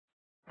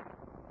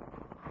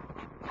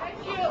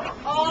Thank you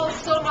all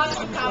so much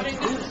for coming.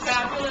 This is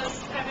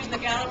fabulous, having the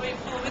gallery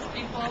full with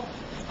people.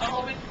 I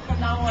hope from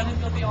now on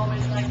it will be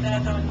always like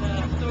that on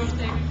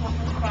Thursday before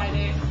First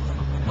Friday.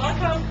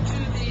 Welcome to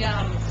the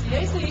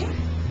CAC.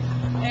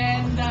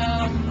 And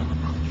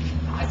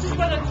I just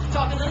want to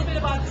talk a little bit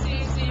about the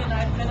CAC,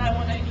 and then I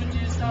want to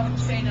introduce Shana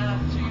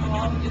to you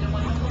all, who did a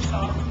wonderful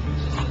job.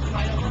 She's just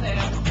right over there.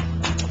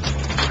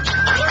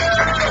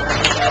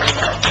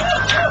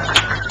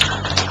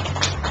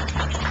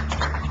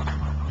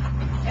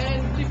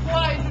 And before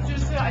I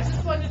introduce her, I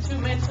just wanted to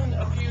mention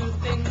a few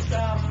things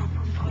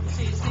with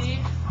CAC.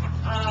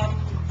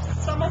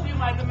 Some of you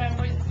might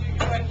remember you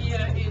were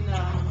here in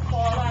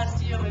fall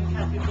last year when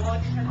Catherine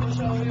Ward had to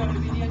show you a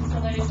video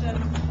installation,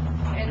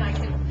 and I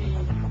can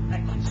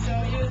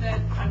show you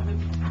that I can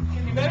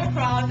be very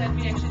proud that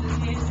we actually, the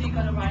CAC,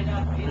 got a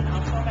write-up in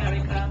Outer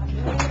America.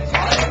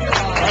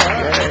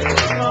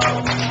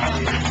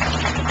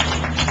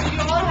 So you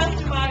all have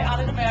to buy Out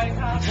in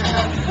America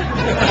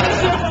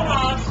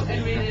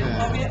and read it.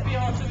 Well, we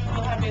also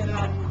will have it on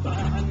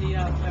the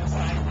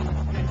website in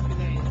the next few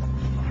days.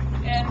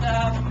 And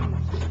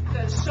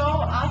the show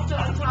after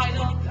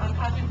Untitled,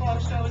 Catherine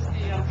Borg shows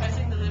the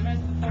Pressing the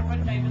Limits, the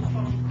corporate maven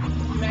from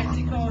New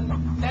Mexico.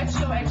 That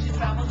show actually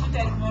traveled to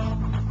Denver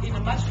in a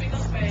much bigger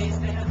space.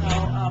 They have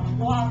now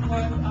more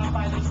artwork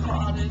by those two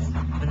artists,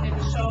 and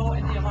the show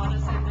at the Havana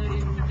Center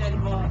in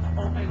Denver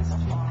opens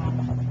tomorrow.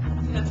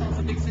 So that's also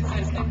a big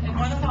success. And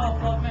one of our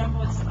board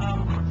members,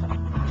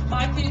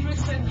 Mike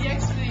Dietrichson, he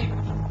actually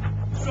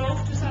drove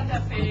to Santa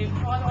Fe,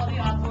 brought all the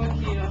artwork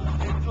here,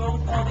 and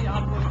drove all the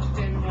artwork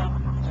to Denver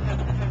to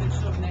have it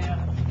shown there.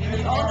 And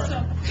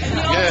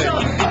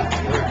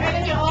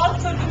he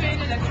also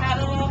created a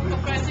catalog for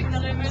Pressing the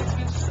Limits,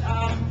 which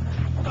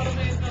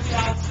probably is going to be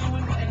out soon,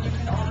 and you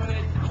can order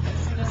it as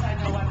soon as I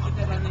know. I put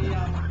that on the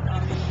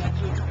internet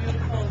too. It's a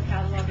beautiful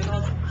catalog, and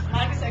also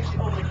Mike is actually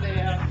over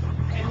there,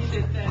 and he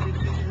did that. It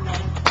did a lot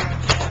of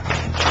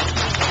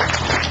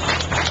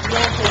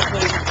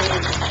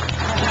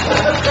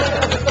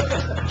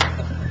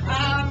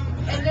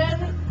and then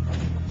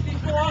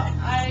before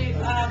I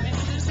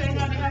introduce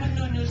Shana, we have a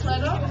new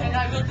newsletter, and I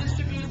will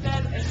distribute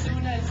that as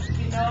soon as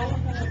we know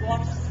who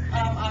walks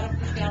out of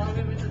this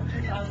gallery with a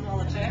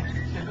 $2,000 check,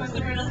 because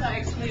the winners are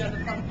actually on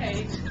the front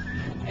page.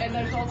 And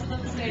there's also a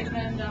little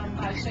statement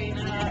by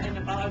Shana and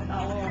about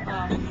our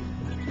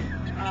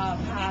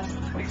past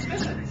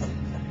exhibitions.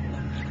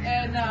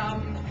 And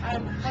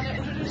I'm going to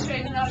introduce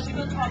Shana now. She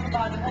will talk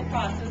about the whole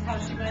process, how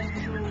she went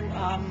through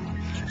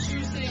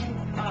choosing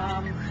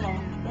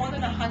from more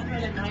than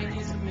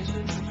 190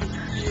 submissions, which was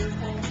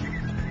beautiful.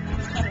 It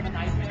was kind of a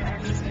nightmare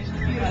organization.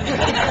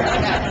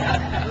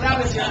 That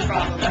was your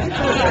problem.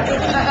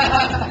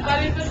 But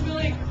it was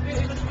really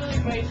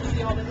great to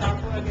see all this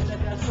artwork, and that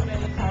there are so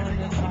many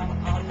talented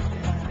artists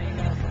in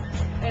Vegas.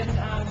 And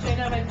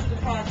Shana went through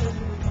the process in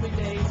 3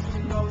 days to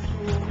go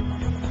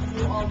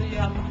through all the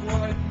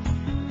work.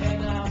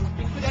 And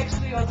we could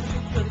actually also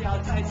secure the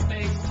outside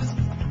space.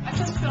 I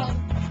just felt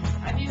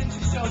I needed to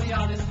show the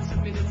artists who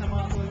submitted some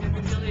artwork, and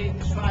we really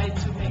tried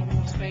to make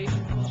more space.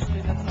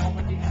 Unfortunately, that's all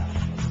that we have.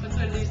 But so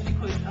at least we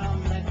could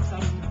let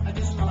some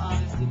additional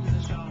artists into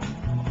the show.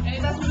 And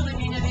it doesn't really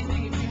mean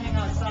anything if you hang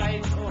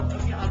outside, or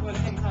if your artwork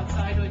hangs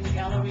outside or in the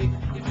gallery.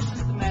 It was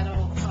just a matter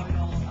of how it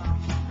all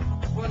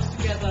works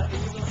together,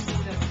 and you will see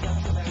that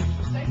that's a very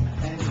true statement.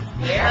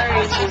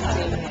 Very true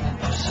statement.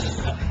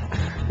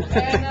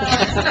 And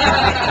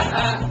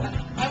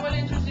I want to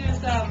introduce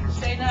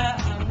Shana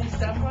Nys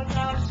Dambrot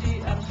now.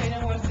 Shana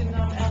works in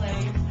LA.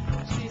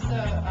 She's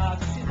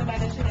the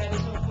managing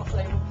editor for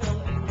Flavor Pill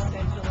in Los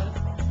Angeles,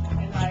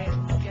 and I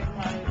get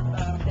my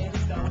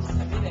daily dose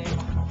every day.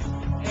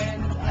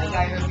 And As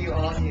I hope you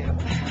all do.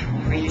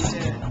 You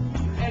should.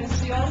 And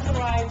she also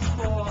writes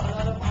for a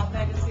lot of art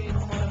magazines.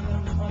 One of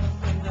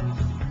them,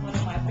 one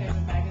of my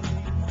favorite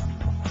magazines.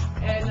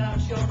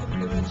 And she also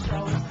curates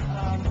shows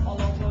all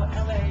over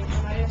LA.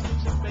 And I actually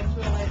just went to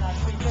LA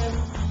last weekend,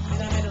 and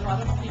I met a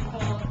lot of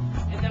people,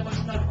 and there was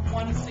not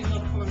one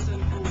single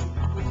person who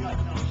would not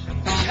know she.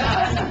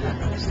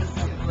 It's just a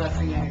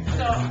blessing.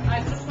 So I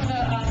just want to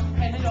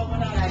hand it over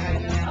now. Can I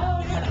hug you now?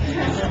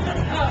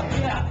 Oh,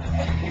 yeah.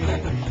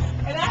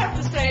 And I have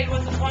to say, it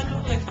was a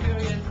wonderful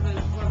experience with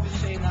work with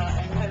Shana,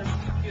 and we had a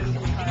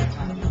beautiful time.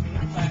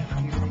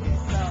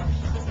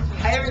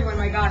 Hi everyone,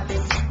 my God,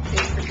 thanks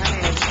for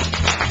coming.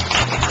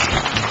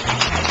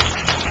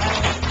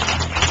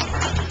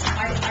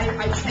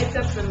 I typed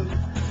up some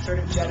sort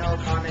of general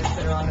comments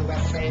that are on the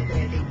website that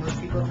I think most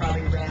people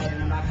probably read,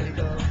 and I'm not going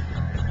to go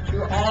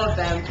through all of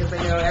them because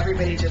I know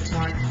everybody just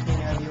wants, the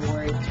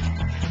award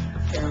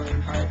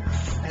ceremony part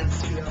and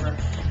to be over.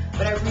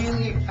 But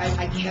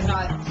I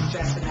cannot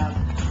stress enough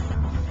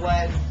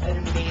what an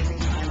amazing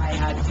time I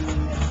had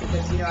doing this,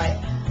 because I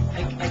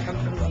come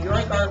from the New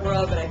York art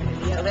world, but I've been in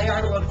the LA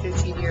art world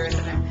 15 years,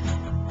 and I'm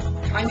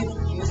kind of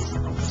used,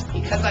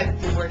 because I've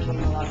been working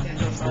in the Los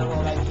Angeles art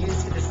world, I'm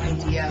used to this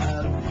idea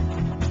of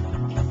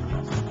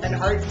an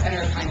art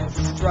center kind of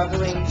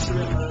struggling to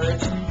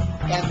emerge,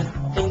 and the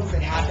things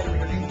that happen when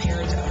you're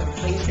compared to other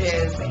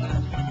places, and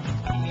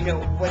you know,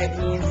 what it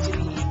means to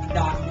be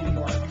not New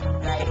York,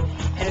 right?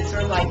 And it's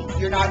sort of like,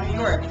 you're not New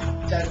York,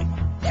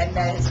 and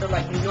then it's sort of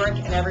like New York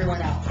and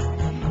everyone else.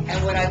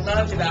 And what I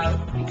loved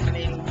about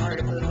becoming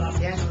part of the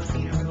Los Angeles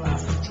scene over the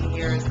last 15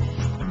 years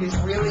is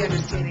really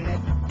understanding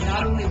that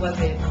not only was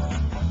it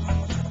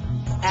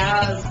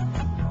as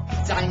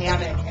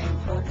dynamic and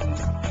important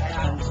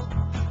and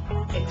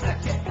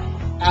eclectic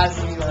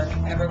as New York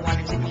ever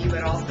wanted to be,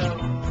 but also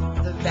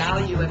the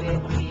value of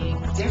it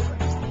being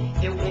different.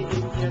 You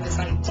know, this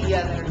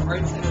idea that an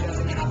art center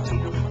doesn't have to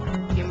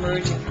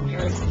emerge in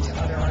comparison to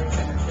other art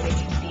centers, that it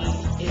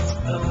can be its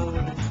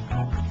own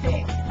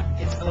thing,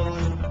 its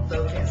own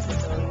locus,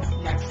 its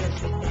own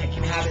nexus, and it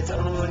can have its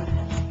own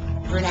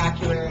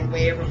vernacular and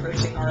way of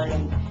approaching art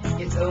and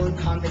its own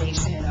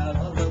combination of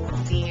a local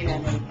scene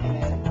and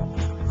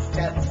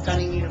a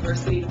stunning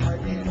university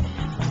department, and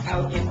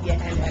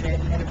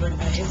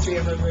a history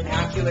of a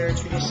vernacular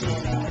tradition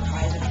and the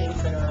kinds of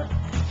things that are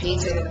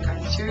painted and the kind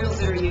of materials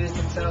that are used.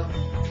 And so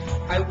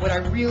what I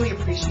really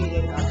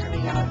appreciated about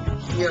coming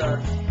out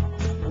here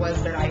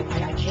was that I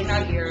came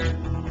out here,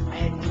 I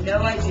had no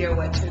idea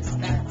what to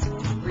expect,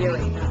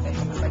 really nothing.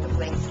 It was like a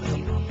blank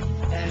slate.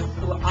 And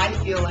I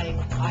feel like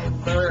I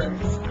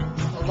learned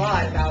a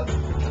lot about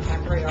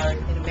contemporary art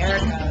in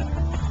America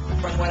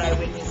from what I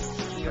witnessed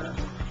here.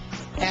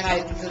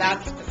 And so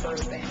that's the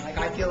first thing. Like,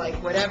 I feel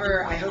like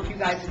whatever, I hope you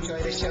guys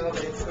enjoy the show,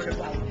 but it's sort of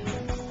like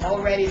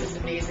already this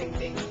amazing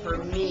thing for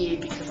me,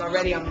 because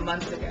already a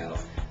month ago,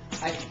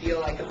 I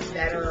feel like a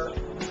better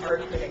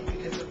art critic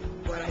because of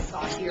what I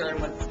saw here and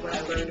what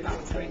I learned about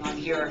what's going on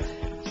here.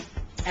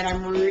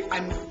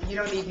 And you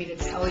don't need me to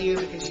tell you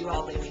because you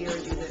all live here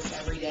and do this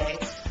every day,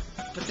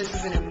 but this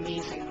is an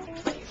amazing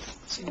place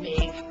to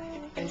make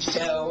and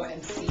show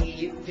and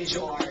see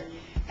visual art.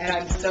 And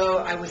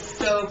I was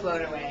so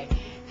blown away.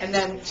 And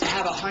then to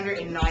have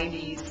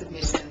 190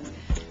 submissions,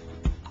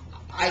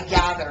 I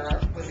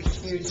gather, was a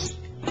huge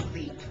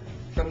leap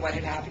from what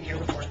had happened here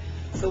before.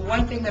 So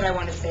one thing that I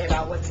want to say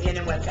about what's in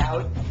and what's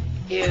out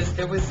is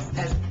there was,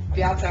 as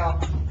Beate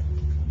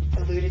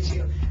alluded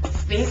to,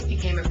 space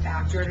became a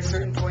factor at a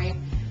certain point.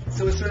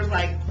 So it's sort of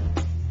like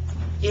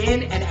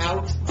in and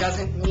out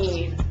doesn't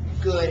mean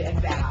good and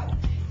bad.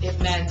 It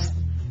meant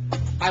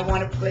I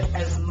want to put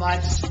as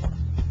much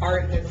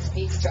art that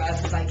speaks to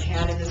us as I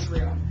can in this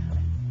room.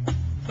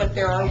 But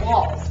there are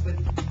walls with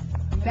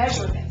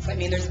measurements. I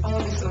mean, there's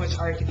only so much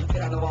art that can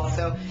fit on the wall.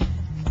 So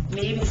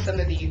maybe some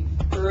of the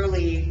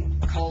early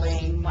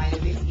culling might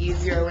have been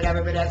easier or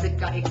whatever, but as it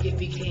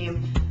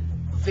became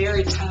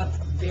very tough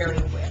very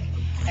quick.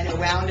 And it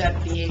wound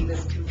up being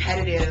this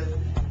competitive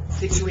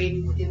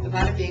situation. It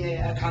wound up being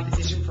a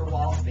competition for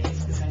wall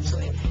space,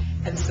 essentially.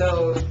 And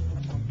so,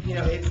 you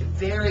know, it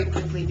very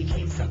quickly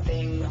became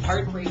something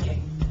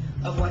heartbreaking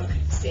of what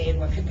could stay and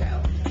what could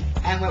go.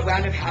 And what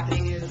wound up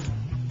happening is,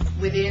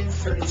 within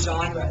certain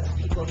genres,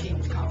 people came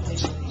into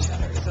competition with each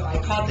other. So I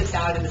called this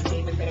out in the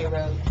statement that I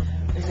wrote.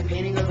 There's a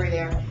painting over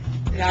there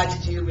that had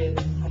to do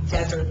with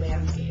desert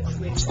landscapes,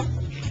 which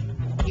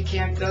you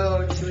can't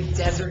go to a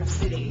desert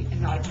city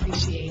and not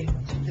appreciate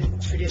the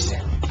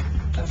tradition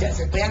of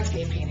desert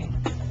landscape painting.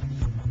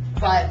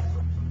 But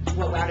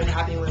what wound up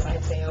happening was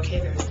I'd say, okay,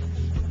 there's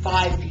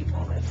 5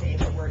 people, let's say,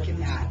 that work in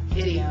that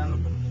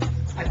idiom.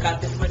 I've got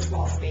this much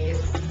wall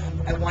space.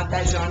 I want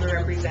that genre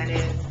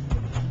represented.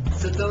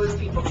 So those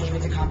people came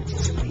into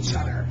competition with each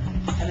other.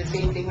 And the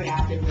same thing would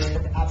happen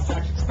with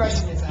abstract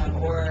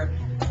expressionism or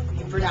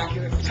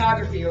vernacular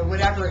photography or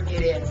whatever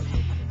it is.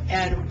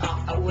 And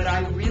what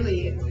I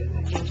really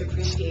came to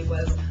appreciate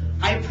was,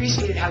 I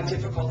appreciated how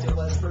difficult it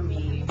was for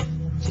me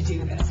to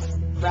do this,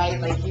 right?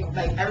 Like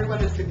everyone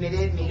who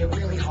submitted made it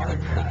really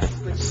hard for us,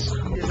 which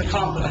is a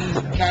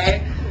compliment,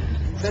 okay?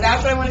 So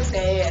that's what I want to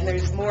say, and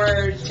there's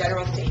more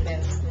general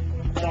statements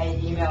that I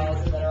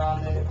emailed that are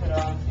on the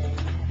thing.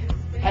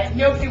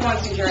 Nobody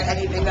wants to hear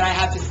anything that I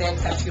have to say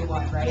except you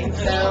one, right?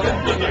 So,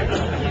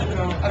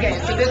 okay,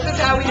 so this is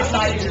how we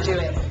decided to do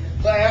it.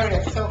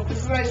 So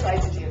this is what I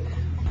decided to do.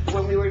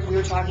 When we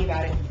were talking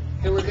about it,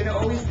 there were going to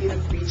always be the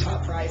 3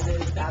 top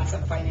prizes. That's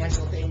a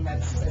financial thing.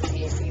 That's a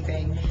CAC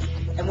thing.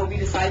 And what we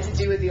decided to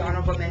do with the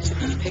honorable mention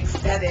was pick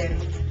 7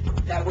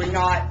 that were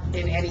not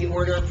in any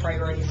order of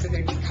priority. So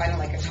there'd be kind of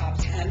like a top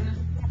 10.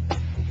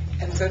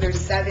 And so there's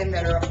 7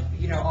 that are,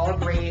 you know, all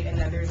great, and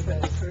then there's the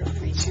sort of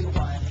 3, 2,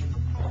 1.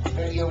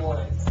 They're the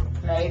awards,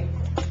 right?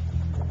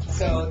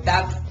 So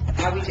that's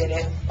how we did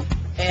it.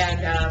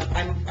 And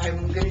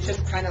I'm going to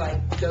just kind of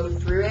like go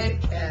through it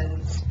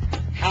and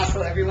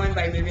hassle everyone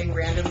by moving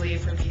randomly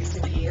from piece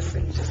to piece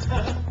and just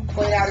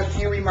point out a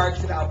few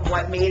remarks about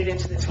what made it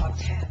into the top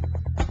 10.